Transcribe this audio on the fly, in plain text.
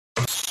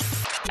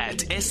at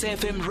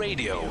SFM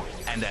Radio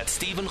and at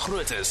Stephen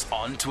Grootes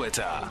on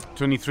Twitter.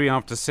 23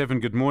 after 7,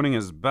 good morning.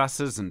 As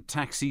buses and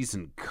taxis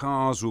and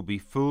cars will be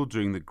full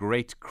during the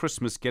great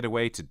Christmas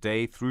getaway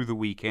today through the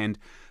weekend,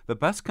 the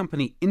bus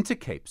company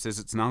Intercape says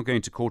it's now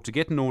going to court to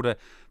get an order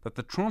that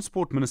the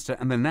Transport Minister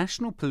and the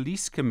National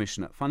Police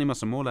Commissioner, Fannie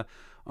Masemola,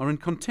 are in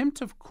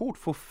contempt of court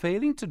for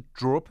failing to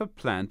draw up a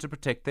plan to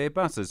protect their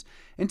buses.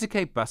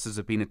 Intercape buses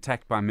have been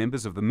attacked by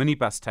members of the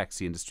minibus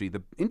taxi industry.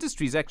 The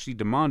industry has actually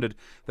demanded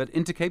that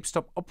Intercape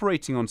stop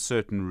operating on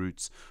certain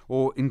routes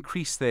or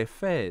increase their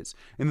fares.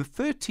 In the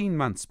 13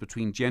 months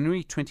between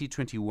January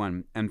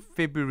 2021 and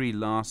February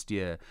last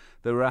year,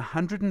 there were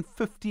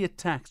 150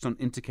 attacks on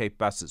Intercape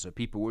buses. So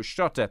people were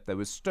shot at, they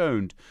were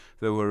stoned,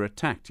 they were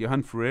attacked.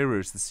 Johann Ferreira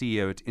is the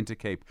CEO at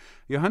Intercape.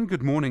 Johann,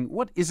 good morning.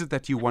 What is it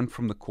that you want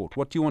from the court?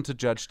 What do you want a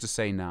judge to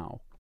say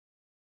now?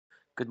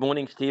 Good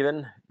morning,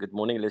 Stephen. Good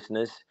morning,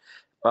 listeners.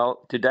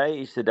 Well, today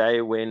is the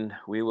day when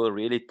we will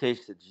really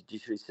test the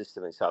judiciary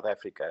system in South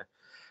Africa.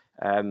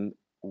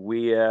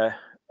 We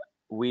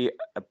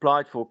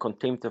applied for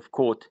contempt of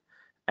court,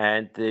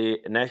 and the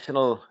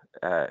National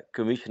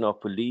Commissioner of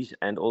Police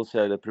and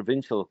also the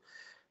Provincial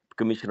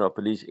Commissioner of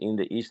Police in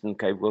the Eastern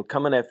Cape will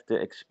come and have to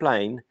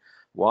explain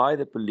why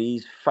the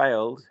police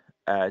failed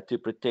to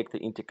protect the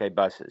Intercape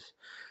buses.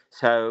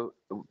 So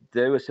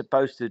they were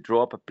supposed to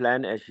draw up a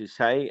plan, as you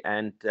say,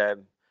 and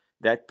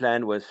that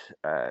plan was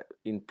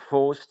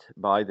enforced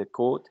by the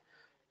court.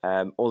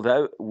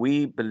 Although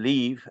we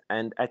believe,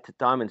 and at the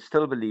time and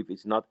still believe,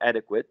 it's not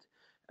adequate,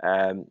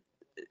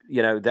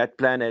 that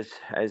plan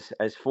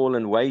has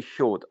fallen way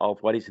short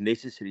of what is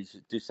necessary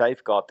to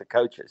safeguard the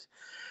coaches.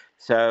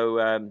 So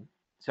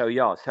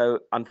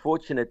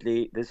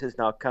unfortunately, this has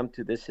now come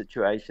to this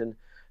situation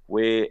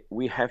where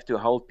we have to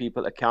hold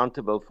people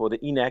accountable for the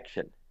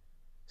inaction.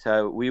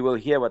 So we will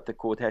hear what the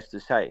court has to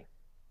say.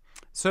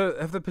 So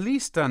have the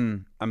police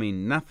done,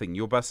 nothing?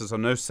 Your buses are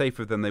no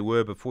safer than they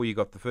were before you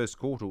got the first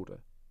court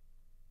order.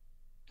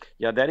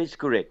 Yeah, that is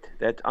correct.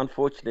 That's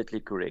unfortunately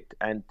correct.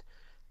 And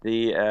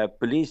the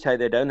police say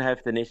they don't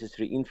have the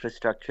necessary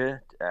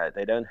infrastructure.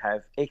 They don't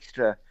have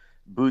extra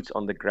boots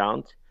on the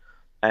ground.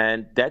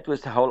 And that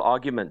was the whole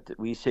argument.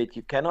 We said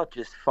you cannot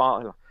just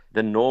follow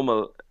the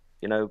normal,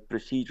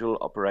 procedural,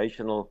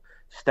 operational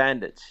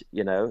standards.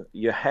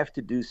 You have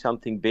to do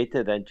something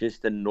better than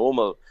just the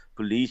normal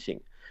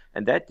policing.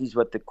 And that is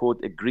what the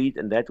court agreed,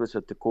 and that was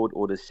what the court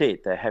order said.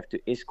 They have to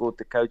escort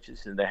the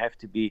coaches, and they have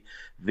to be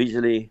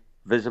visually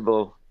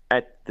visible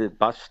at the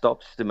bus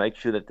stops to make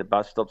sure that the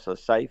bus stops are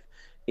safe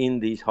in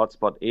these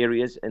hotspot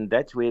areas, and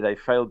that's where they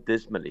failed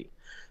dismally.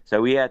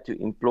 So we had to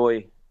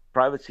employ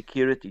private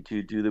security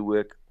to do the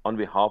work on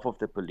behalf of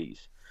the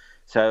police.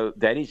 So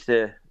that is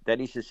the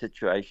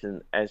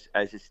situation as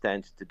it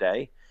stands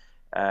today.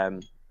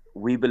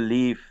 We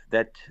believe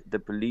that the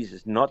police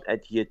is not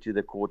adhered to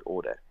the court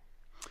order.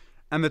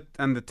 And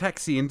the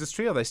taxi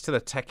industry, are they still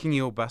attacking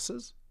your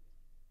buses?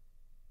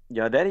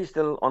 Yeah, that is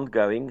still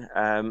ongoing.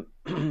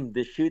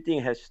 The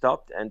shooting has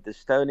stopped and the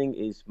stoning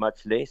is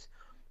much less,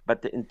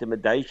 but the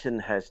intimidation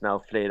has now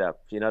flared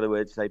up. In other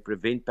words, they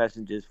prevent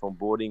passengers from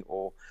boarding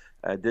or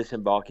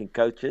disembarking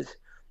coaches,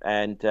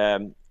 and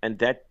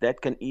that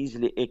can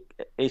easily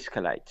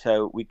escalate.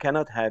 So we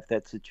cannot have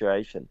that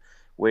situation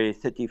where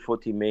 30,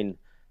 40 men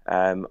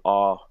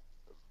are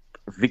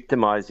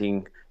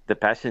victimizing the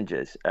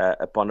passengers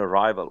upon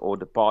arrival or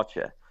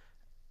departure.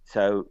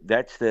 So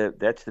that's the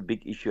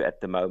big issue at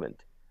the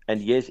moment. And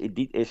yes, it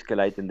did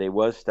escalate, and there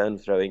was stone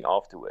throwing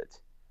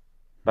afterwards,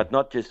 but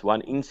not just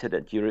one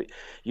incident.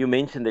 You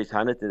mentioned there's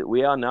 100.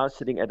 We are now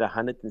sitting at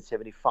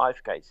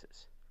 175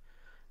 cases,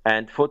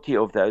 and 40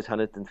 of those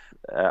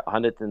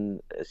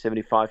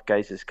 175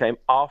 cases came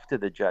after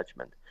the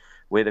judgment,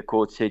 where the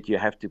court said you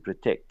have to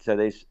protect. So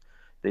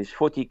there's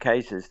 40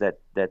 cases that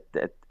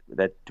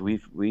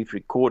we've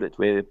recorded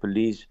where the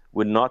police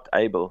were not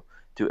able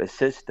to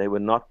assist. They were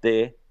not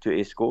there to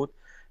escort,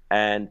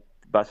 and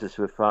buses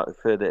were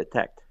further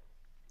attacked.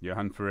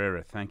 Johann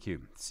Ferreira, thank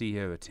you.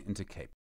 CEO at Intercape.